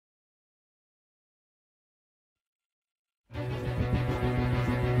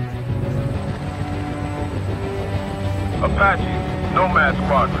Apache, Nomad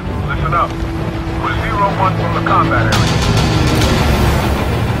Squadron, listen up. We're 0-1 from the combat area.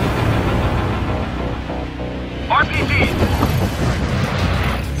 RPGs!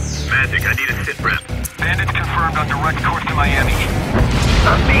 Magic, I need a sit rep. Bandits confirmed on direct course to Miami.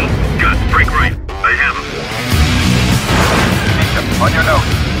 Not me. Gus, break right. I have him. Bishop, on your note.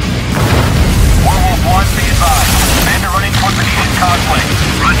 Warwolf 1, be advised. Bandit running towards the East Causeway.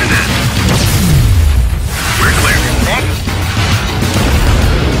 Roger that. We're clear. Nick?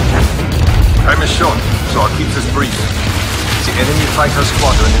 Time is short, so I'll keep this brief. The enemy fighter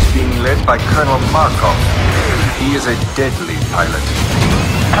squadron is being led by Colonel Markov. He is a deadly pilot.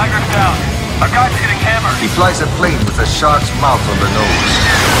 Tiger's down. Our guy's getting hammered. He flies a plane with a shark's mouth on the nose.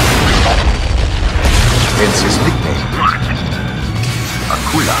 Hence his nickname,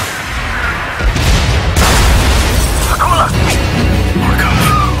 Akula. Akula! Markov.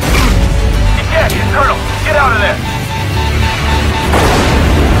 Yeah, Colonel, get out of there!